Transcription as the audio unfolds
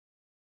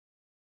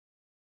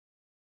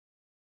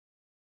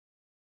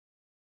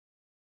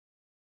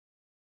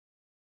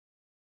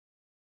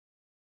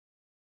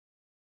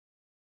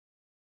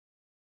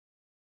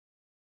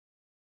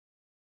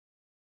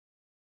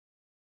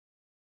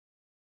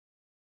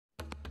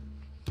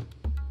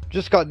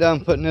Just got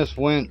done putting this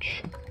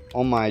winch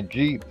on my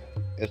Jeep.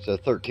 It's a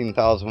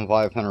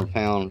 13,500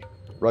 pound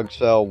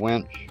rugcel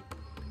winch.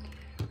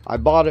 I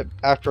bought it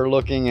after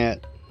looking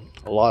at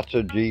lots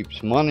of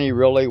Jeeps. Money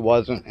really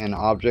wasn't an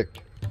object.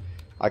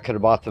 I could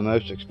have bought the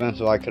most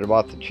expensive, I could have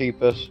bought the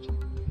cheapest.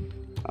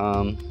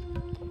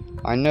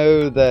 I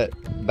know that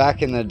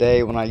back in the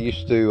day when I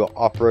used to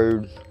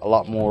off-road, a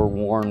lot more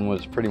Warn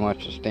was pretty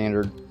much the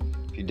standard.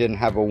 If you didn't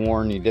have a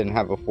Warn, you didn't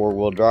have a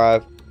four-wheel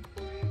drive.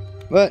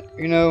 But,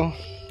 you know,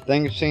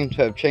 things seem to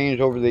have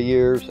changed over the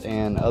years,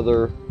 and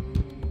other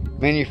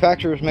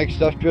manufacturers make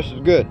stuff just as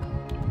good.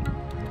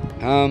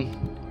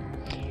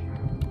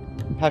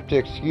 Have to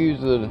excuse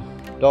the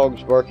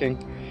dogs barking.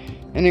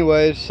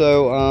 Anyways,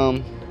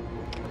 so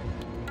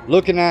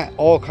looking at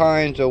all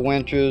kinds of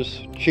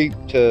winches, cheap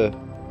to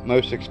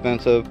most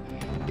expensive.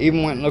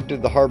 Even went and looked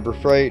at the Harbor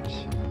Freights,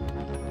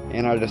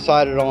 and I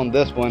decided on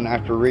this one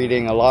after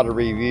reading a lot of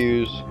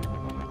reviews.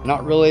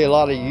 Not really a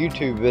lot of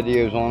YouTube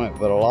videos on it,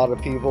 but a lot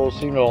of people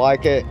seem to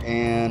like it,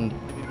 and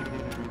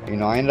you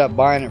know, I ended up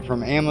buying it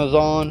from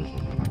Amazon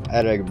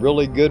at a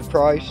really good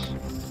price.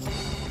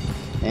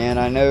 And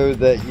I know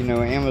that, you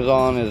know,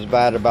 Amazon is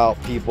bad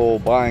about people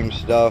buying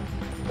stuff,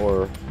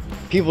 or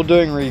people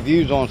doing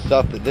reviews on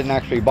stuff that didn't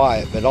actually buy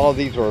it, but all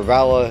these were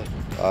valid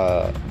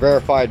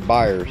verified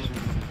buyers.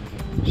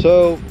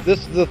 So this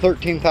is the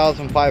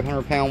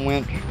 13,500 pound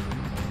winch.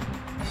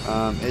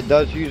 It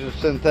does use a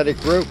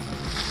synthetic rope.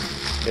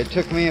 It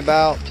took me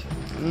about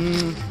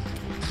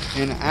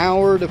an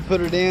hour to put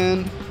it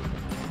in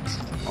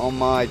on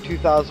my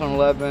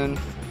 2011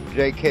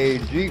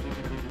 JK Jeep,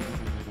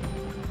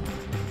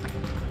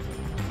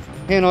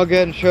 and I'll go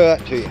ahead and show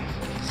that to you.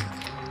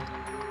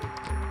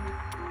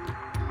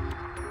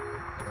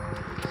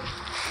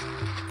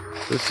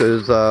 This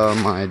is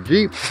my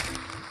Jeep.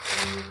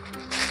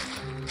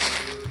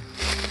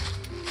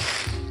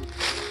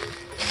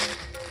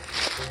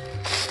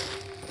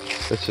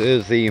 This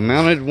is the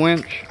mounted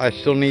winch. I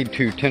still need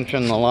to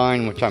tension the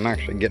line, which I'm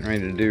actually getting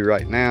ready to do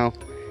right now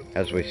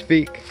as we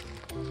speak.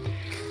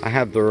 I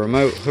have the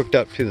remote hooked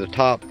up to the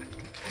top.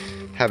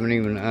 Haven't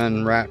even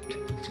unwrapped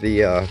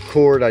the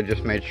cord. I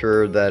just made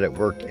sure that it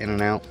worked in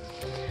and out.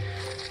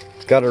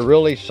 Got a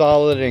really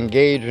solid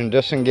engage and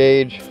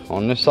disengage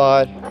on this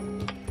side.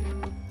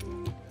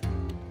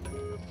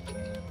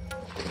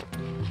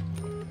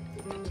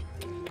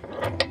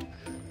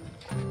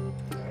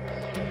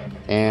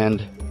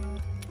 And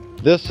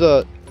this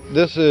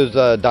is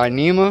a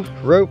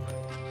Dyneema rope,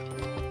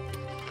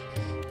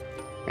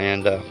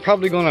 and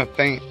probably going to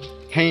paint.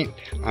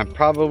 I'm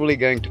probably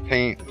going to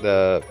paint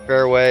the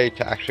fairway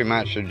to actually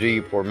match the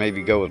Jeep, or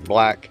maybe go with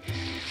black.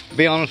 To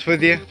be honest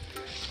with you,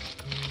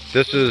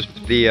 this is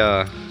the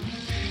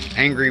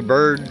Angry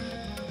Bird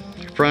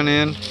front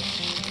end,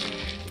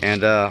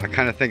 and I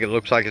kind of think it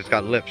looks like it's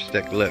got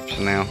lipstick lips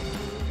now,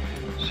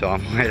 so I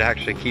might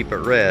actually keep it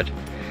red.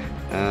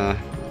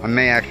 I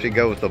may actually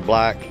go with the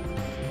black.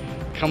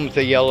 Comes with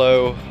a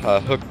yellow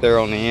hook there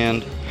on the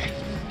end.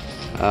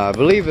 I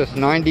believe it's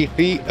 90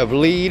 feet of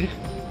lead.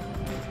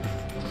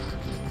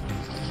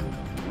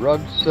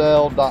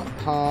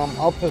 Rugcel.com.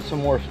 I'll put some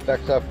more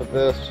specs up with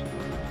this.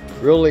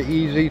 Really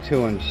easy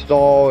to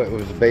install. It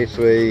was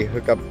basically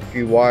hook up a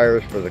few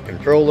wires for the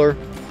controller,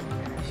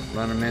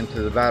 run them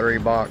into the battery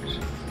box.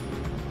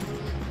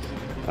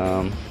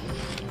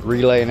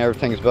 Relay and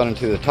everything's built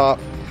to the top.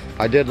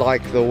 I did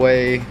like the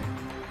way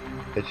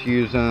it's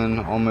using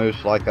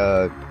almost like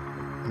a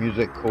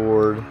music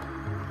cord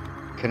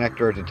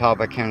connector at the top.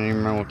 I can't even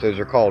remember what those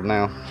are called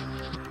now.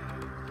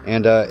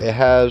 And it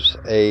has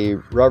a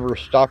rubber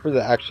stopper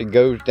that actually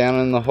goes down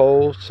in the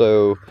hole,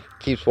 so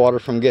keeps water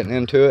from getting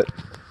into it.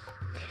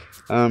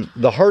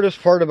 The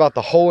hardest part about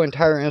the whole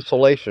entire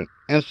installation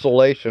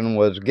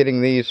was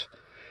getting these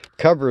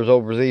covers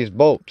over these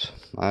bolts.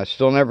 I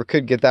still never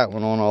could get that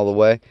one on all the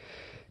way,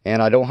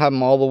 and I don't have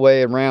them all the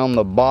way around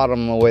the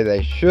bottom the way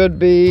they should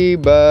be,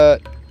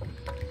 but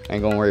I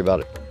ain't gonna worry about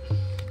it.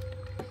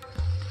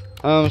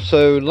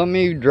 So let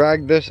me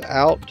drag this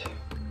out,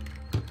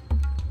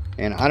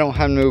 and I don't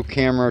have no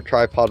camera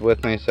tripod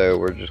with me, so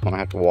we're just gonna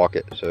have to walk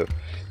it. So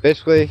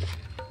basically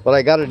what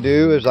I got to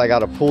do is I got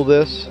to pull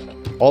this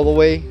all the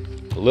way,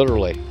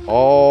 literally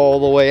all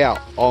the way out,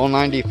 all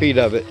 90 feet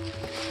of it.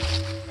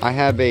 I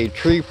have a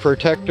tree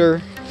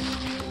protector.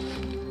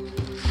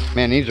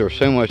 Man, these are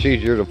so much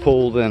easier to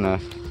pull than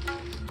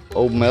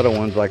old metal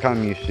ones like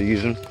I'm used to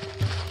using.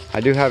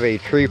 I do have a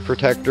tree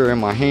protector in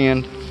my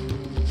hand,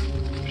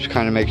 which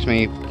kind of makes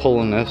me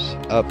pulling this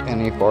up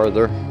any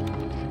farther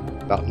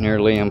about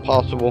nearly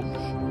impossible.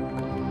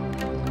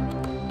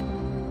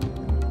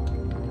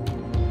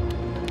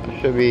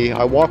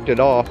 I walked it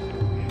off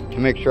to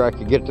make sure I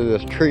could get to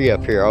this tree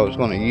up here I was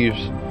going to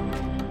use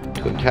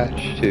to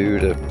attach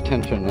to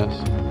tension this.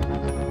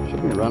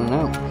 Should be running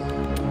out.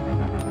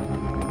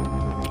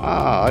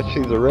 Ah, I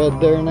see the red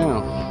there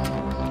now.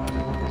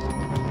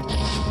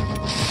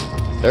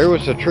 There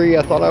was a tree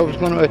I thought I was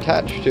going to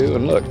attach to,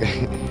 and look.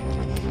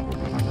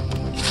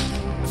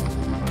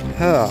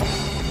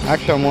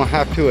 Actually, I'm going to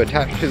have to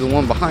attach to the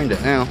one behind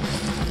it now.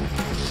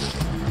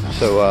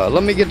 So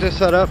let me get this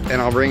set up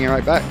and I'll bring you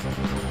right back.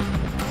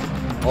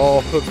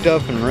 All hooked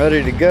up and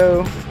ready to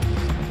go,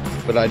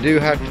 but I do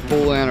have to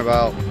pull in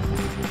about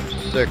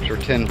 6 or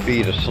 10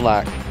 feet of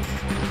slack,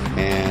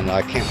 and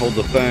I can't hold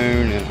the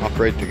phone and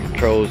operate the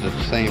controls at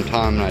the same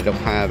time, and I don't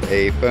have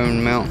a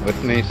phone mount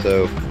with me,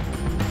 so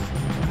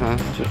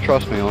just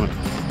trust me on it.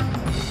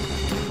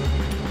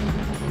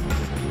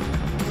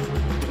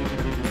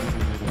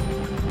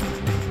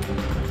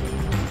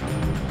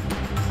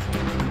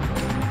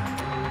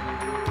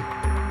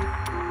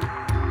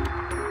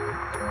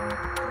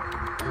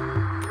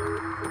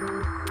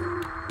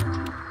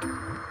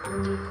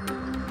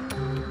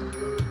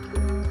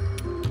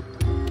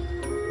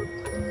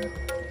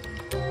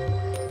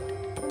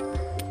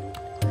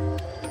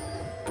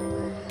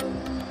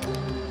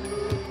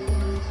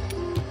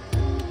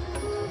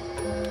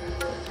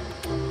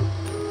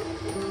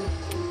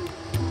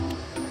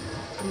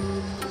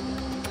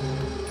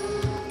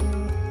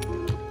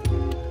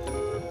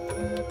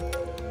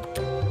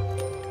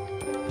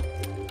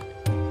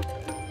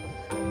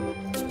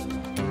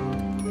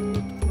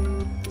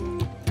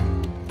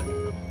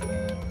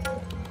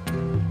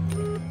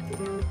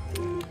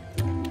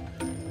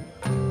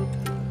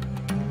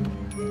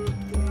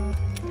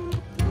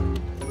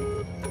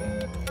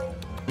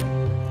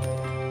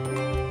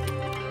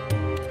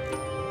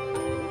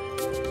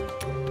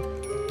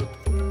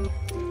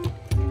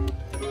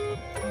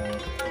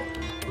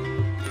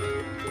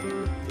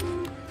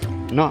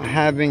 Not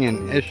having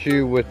an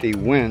issue with the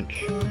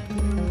winch,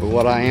 but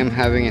what I am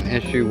having an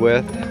issue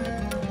with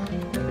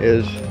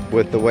is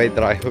with the way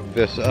that I hook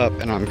this up,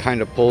 and I'm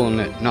kind of pulling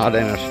it not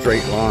in a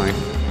straight line,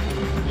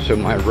 so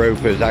my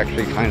rope is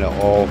actually kind of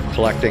all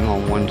collecting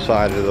on one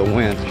side of the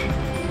winch.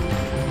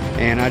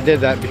 And I did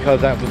that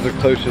because that was the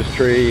closest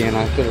tree, and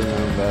I should have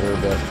known better,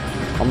 but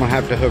I'm gonna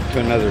have to hook to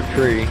another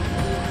tree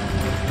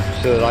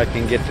so that I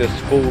can get this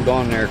spooled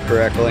on there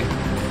correctly.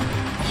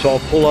 So I'll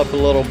pull up a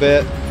little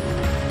bit,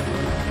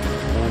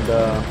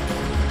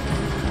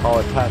 I'll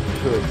attach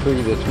it to a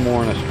tree that's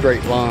more in a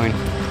straight line.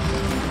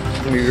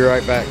 Let me be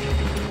right back.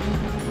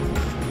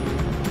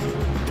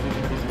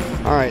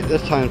 Alright,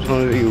 this time it's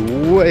going to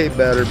be way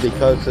better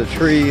because the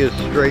tree is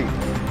straight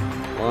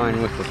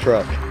line with the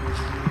truck.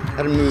 I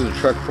had to move the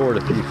truck forward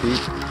a few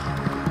feet.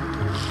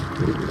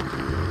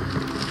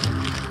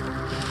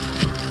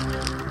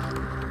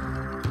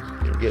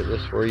 Get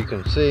this where you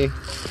can see.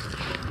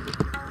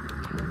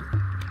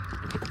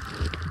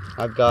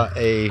 I've got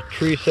a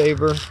tree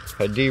saver,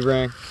 a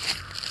D-ring.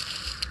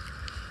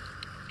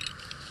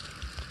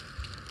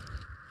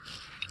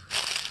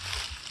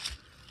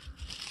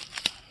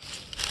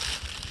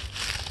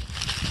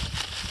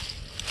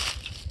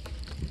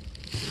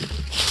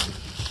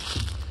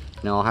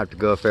 Now I'll have to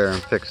go up there and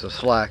fix the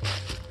slack.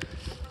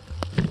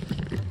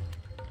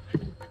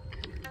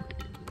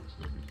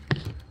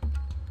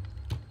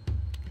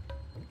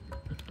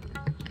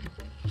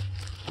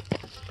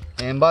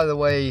 And by the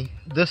way,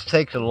 this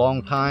takes a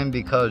long time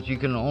because you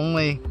can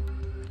only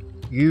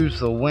use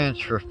the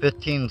winch for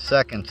 15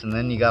 seconds and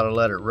then you got to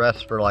let it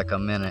rest for like a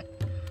minute.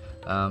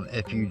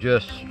 If you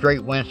just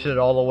straight winch it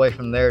all the way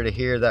from there to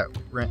here, that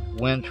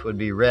winch would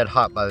be red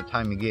hot by the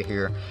time you get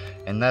here.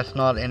 And that's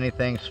not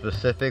anything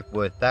specific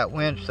with that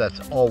winch,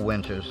 that's all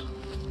winches.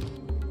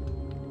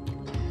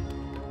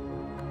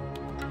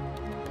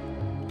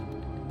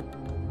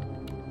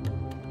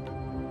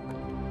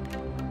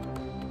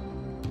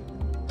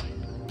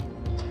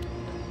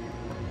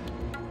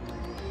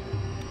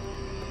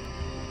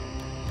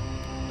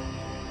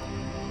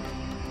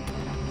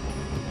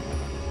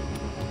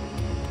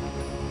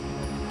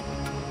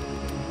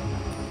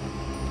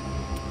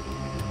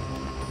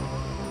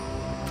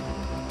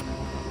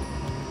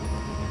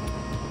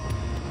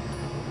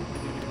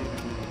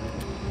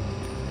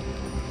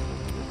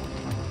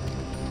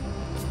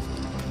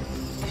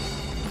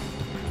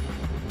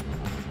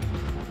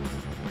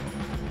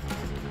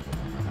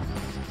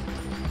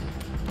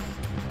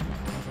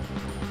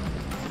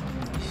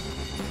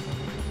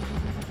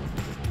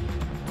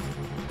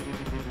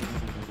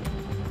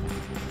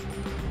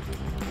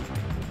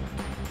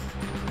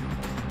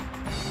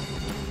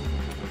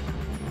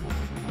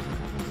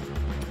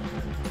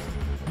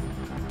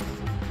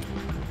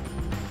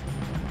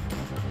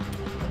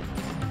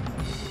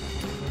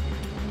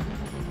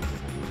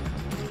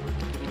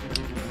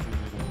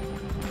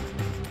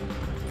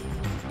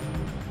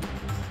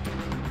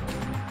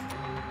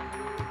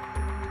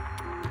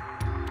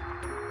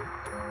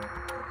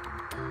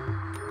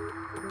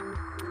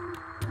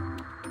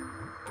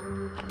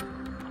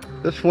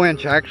 This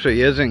winch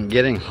actually isn't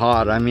getting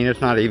hot. I mean, it's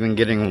not even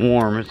getting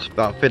warm. It's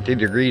about 50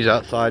 degrees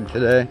outside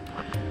today.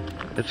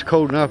 It's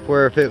cold enough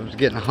where if it was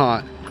getting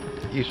hot,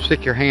 you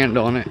stick your hand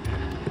on it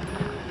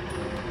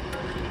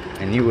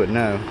and you would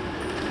know.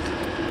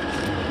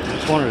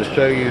 Just wanted to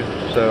show you,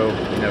 so,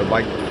 you know,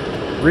 by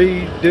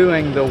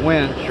redoing the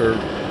winch or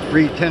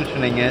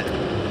retensioning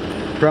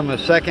it from a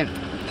second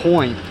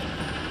point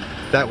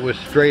that was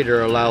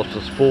straighter allows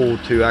the spool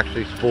to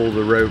actually spool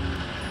the rope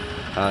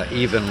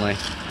evenly.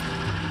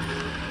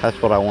 That's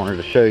what I wanted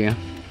to show you.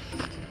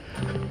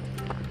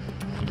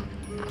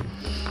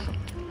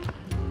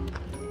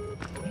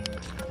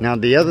 Now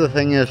the other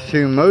thing is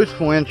too, most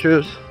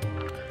winches,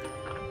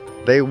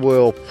 they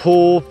will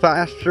pull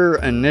faster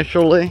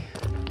initially,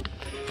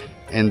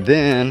 and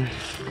then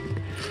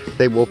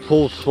they will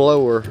pull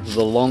slower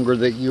the longer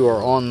that you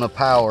are on the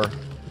power.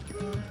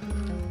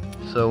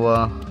 So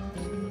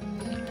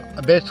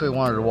I basically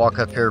wanted to walk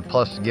up here,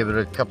 plus to give it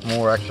a couple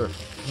more extra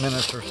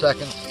minutes or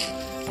seconds.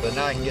 But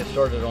now I can get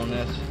started on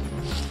this.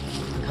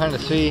 You can kind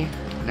of see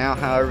now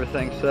how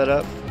everything's set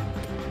up.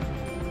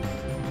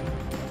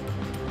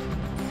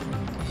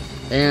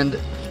 And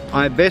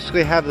I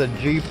basically have the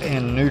Jeep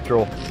in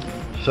neutral,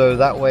 so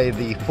that way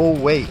the full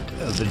weight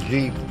of the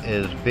Jeep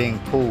is being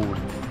pulled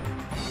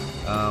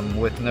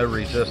with no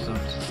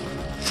resistance.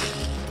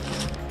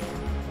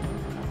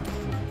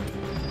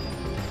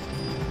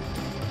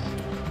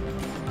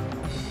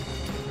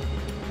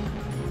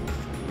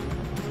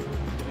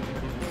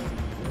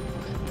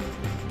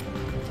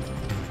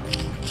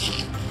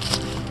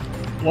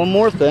 One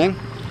more thing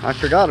I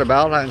forgot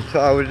about until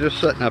I was just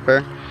sitting up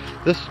there.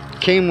 This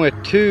came with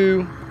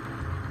 2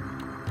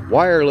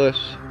 wireless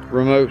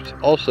remotes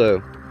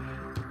also.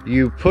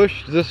 You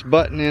push this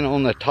button in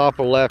on the top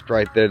left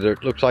right there.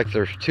 It looks like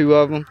there's 2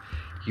 of them.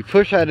 You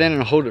push that in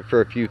and hold it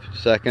for a few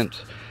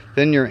seconds.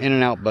 Then your in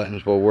and out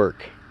buttons will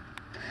work.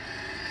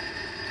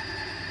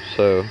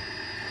 So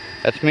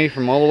that's me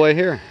from all the way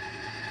here.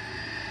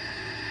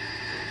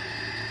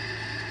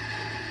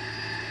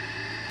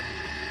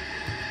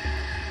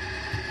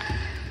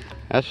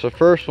 That's the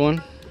first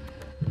one.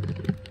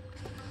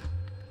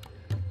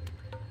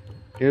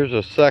 Here's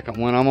the second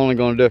one. I'm only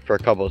going to do it for a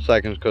couple of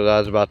seconds because I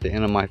was about to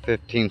end of my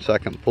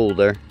 15-second pull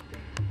there.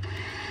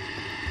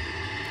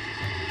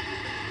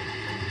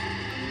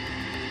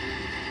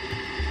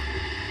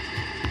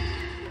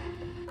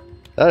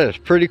 That is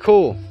pretty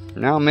cool.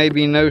 Now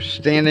maybe no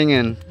standing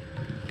in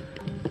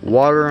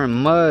water and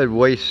mud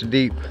waist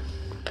deep.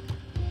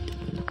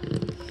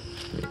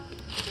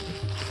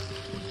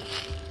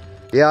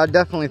 Yeah, I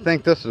definitely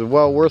think this is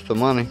well worth the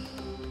money.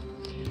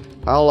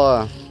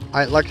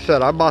 Like I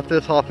said, I bought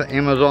this off of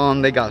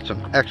Amazon. They got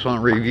some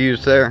excellent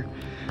reviews there.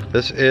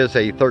 This is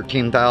a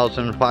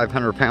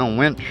 13,500 pound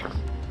winch.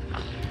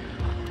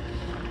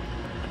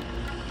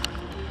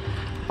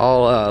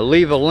 I'll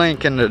leave a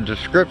link in the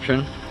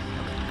description.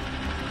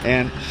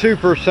 And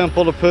super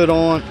simple to put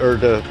on, or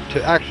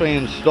to actually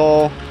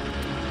install.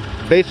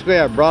 Basically,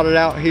 I brought it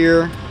out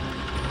here.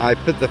 I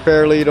put the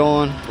fair lead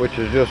on, which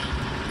is just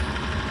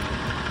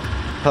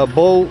a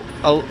bolt,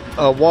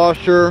 a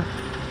washer,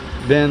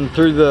 then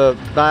through the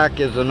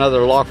back is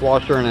another lock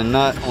washer and a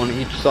nut on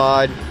each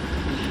side.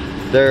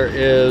 There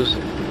is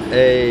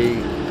a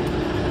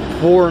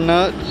 4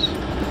 nuts,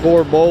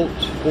 4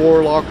 bolts,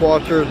 4 lock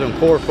washers, and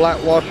 4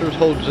 flat washers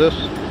holds this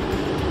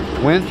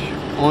winch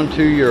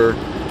onto your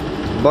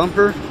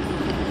bumper.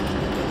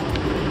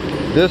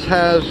 This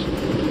has,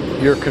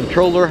 your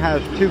controller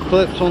has 2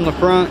 clips on the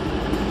front.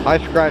 I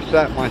scratched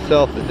that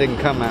myself, it didn't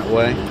come that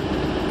way.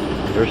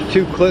 There's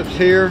 2 clips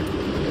here,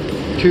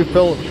 2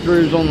 Phillips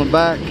screws on the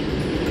back.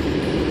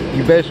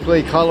 You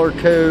basically color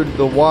code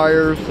the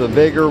wires, the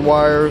bigger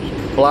wires,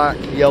 black,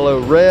 yellow,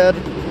 red.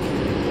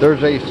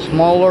 There's a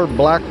smaller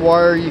black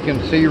wire you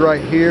can see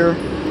right here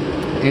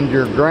in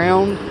your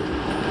ground.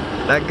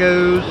 That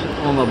goes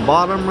on the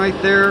bottom right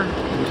there.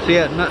 You see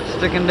that nut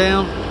sticking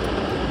down?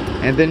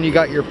 And then you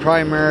got your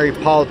primary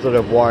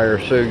positive wire.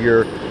 So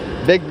your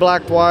big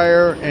black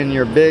wire and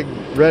your big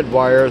red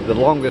wire, the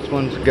longest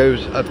one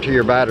goes up to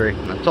your battery.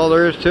 That's all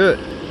there is to it.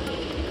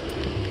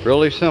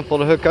 Really simple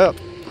to hook up.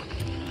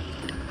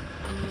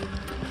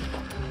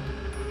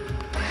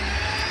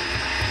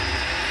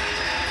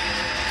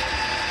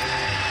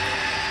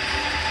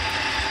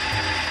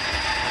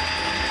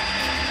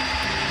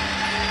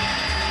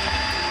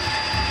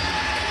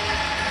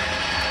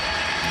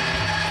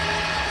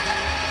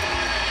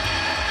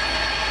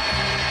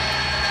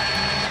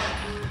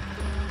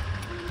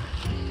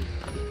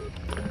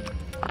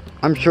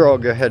 I'm sure I'll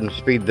go ahead and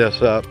speed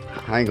this up.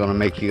 I ain't gonna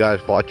make you guys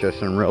watch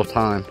this in real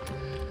time.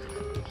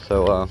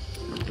 So,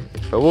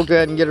 but we'll go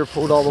ahead and get her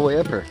pulled all the way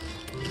up here.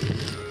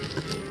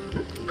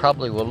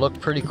 Probably will look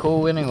pretty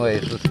cool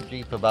anyways with the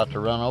Jeep about to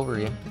run over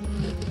you.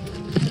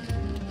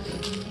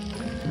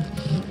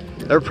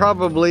 There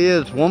probably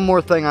is one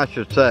more thing I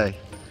should say.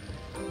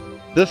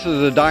 This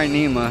is a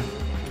Dyneema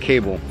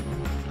cable.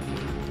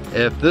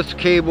 If this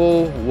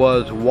cable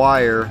was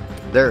wire,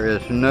 there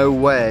is no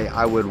way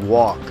I would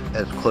walk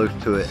as close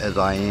to it as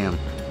I am.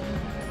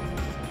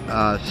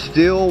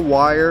 Steel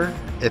wire,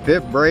 if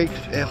it breaks,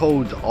 it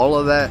holds all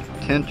of that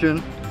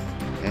tension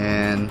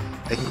and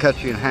it can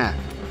cut you in half.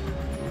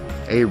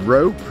 A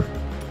rope,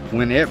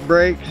 when it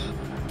breaks,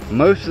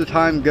 most of the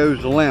time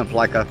goes limp,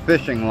 like a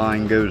fishing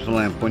line goes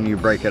limp when you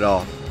break it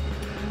off.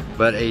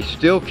 But a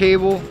steel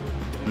cable,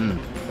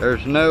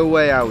 there's no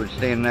way I would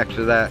stand next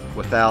to that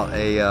without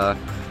a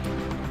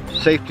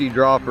safety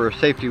drop or a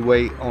safety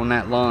weight on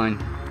that line.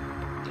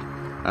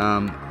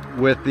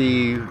 With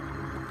the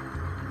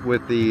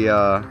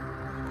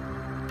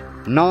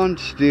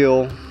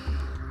non-steel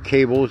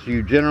cables,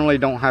 you generally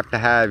don't have to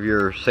have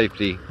your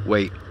safety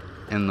weight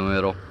in the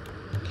middle.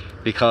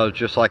 because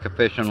just like a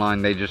fishing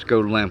line, they just go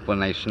limp when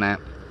they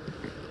snap.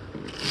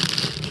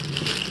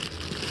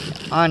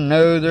 I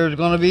know there's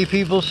going to be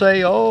people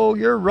say, oh,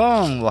 you're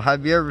wrong. Well,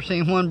 have you ever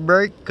seen one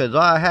break? Because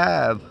I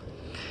have.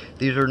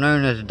 These are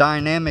known as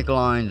dynamic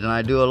lines, and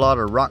I do a lot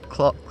of rock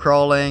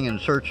crawling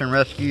and search and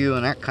rescue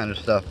and that kind of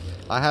stuff.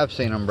 I have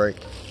seen them break.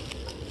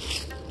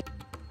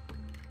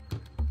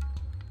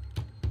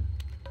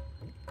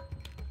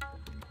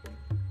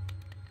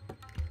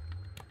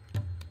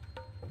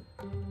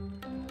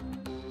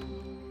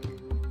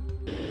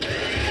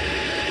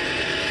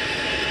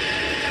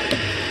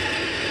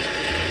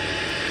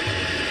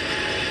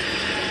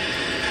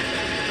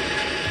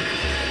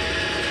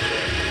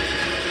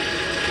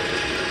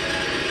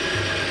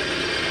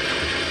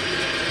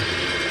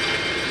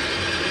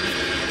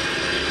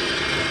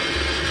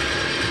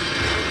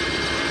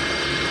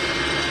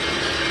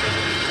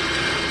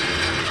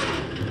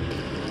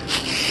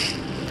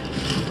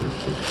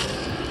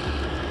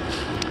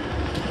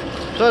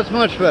 So that's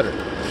much better.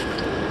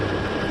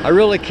 I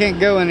really can't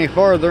go any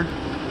farther.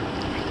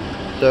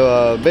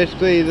 So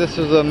basically this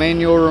is a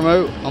manual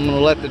remote. I'm going to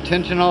let the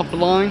tension off the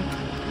line.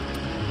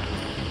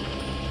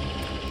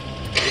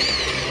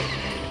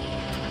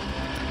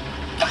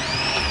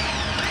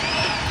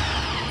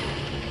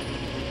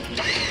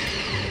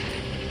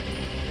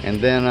 And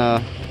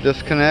then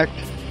disconnect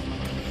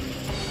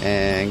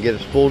and get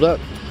it spooled up.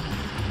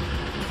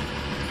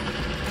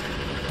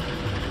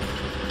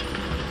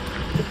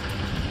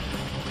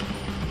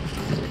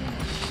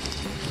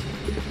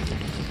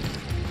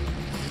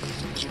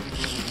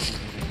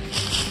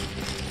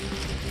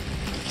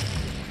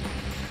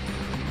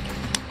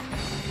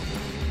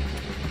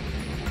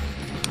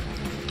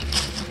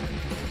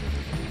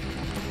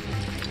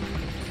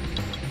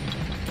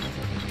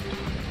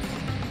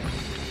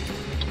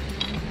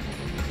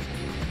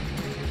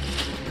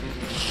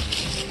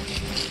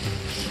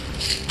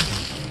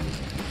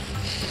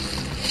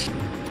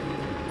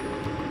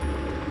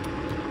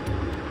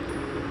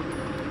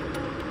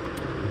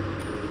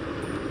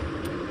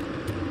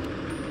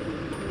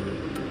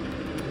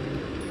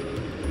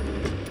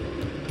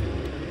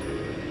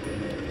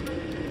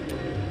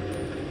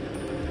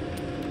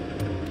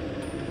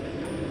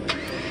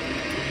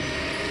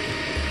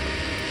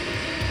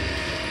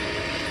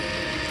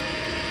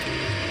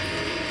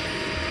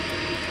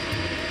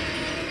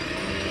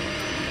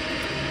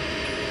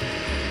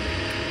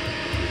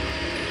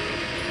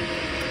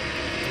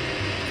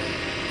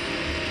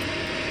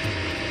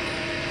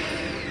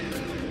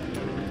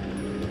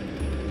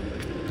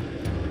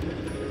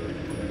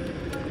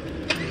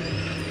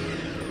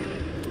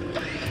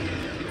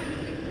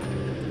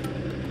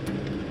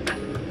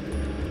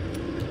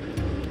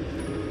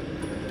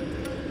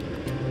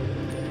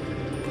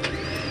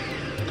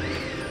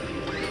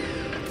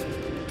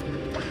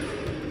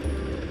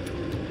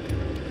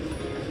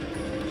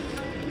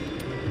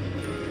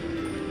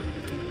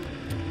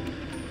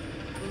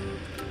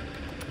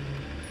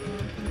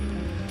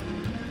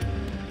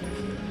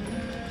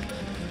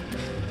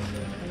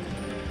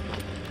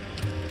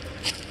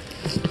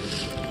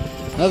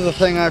 Another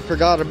thing I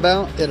forgot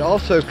about, it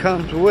also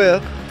comes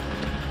with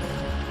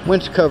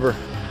winch cover.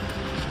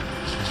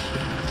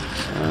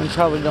 I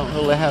probably don't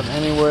really have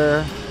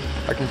anywhere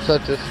I can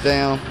set this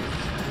down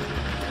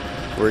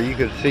where you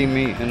could see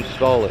me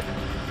install it.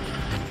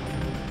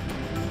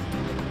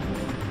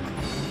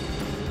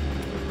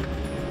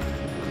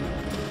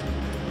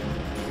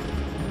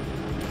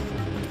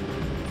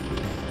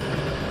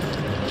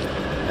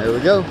 There we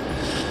go.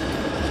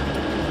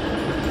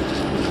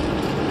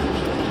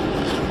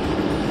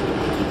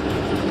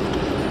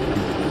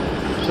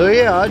 So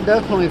yeah, I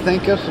definitely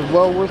think this is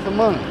well worth the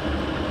money.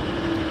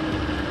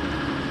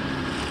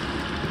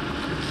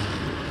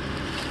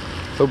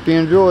 Hope you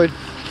enjoyed.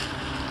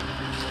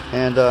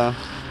 And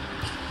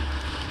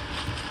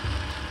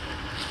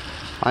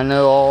I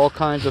know all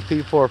kinds of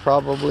people are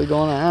probably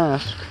going to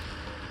ask.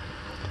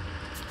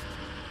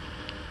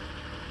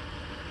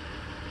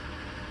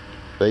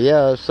 But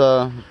yeah, its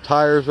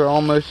tires are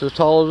almost as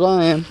tall as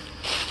I am.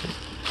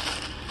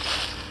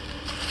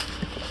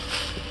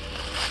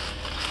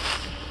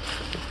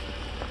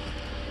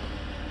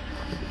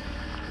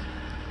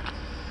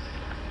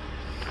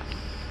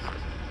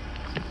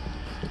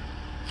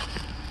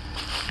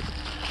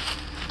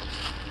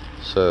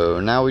 So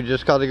now we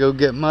just got to go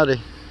get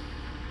muddy.